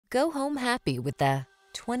Go home happy with the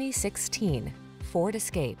 2016 Ford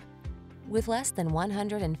Escape. With less than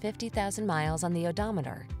 150,000 miles on the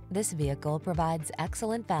odometer, this vehicle provides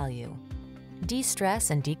excellent value. De-stress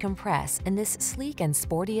and decompress in this sleek and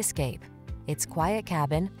sporty Escape. Its quiet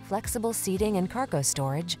cabin, flexible seating and cargo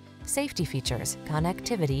storage, safety features,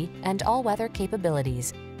 connectivity, and all-weather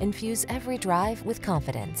capabilities infuse every drive with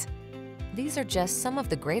confidence. These are just some of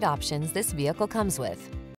the great options this vehicle comes with: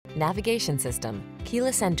 navigation system,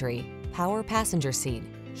 keyless entry, power passenger seat,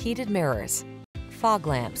 heated mirrors, fog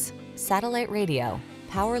lamps, satellite radio,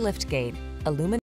 power liftgate, aluminum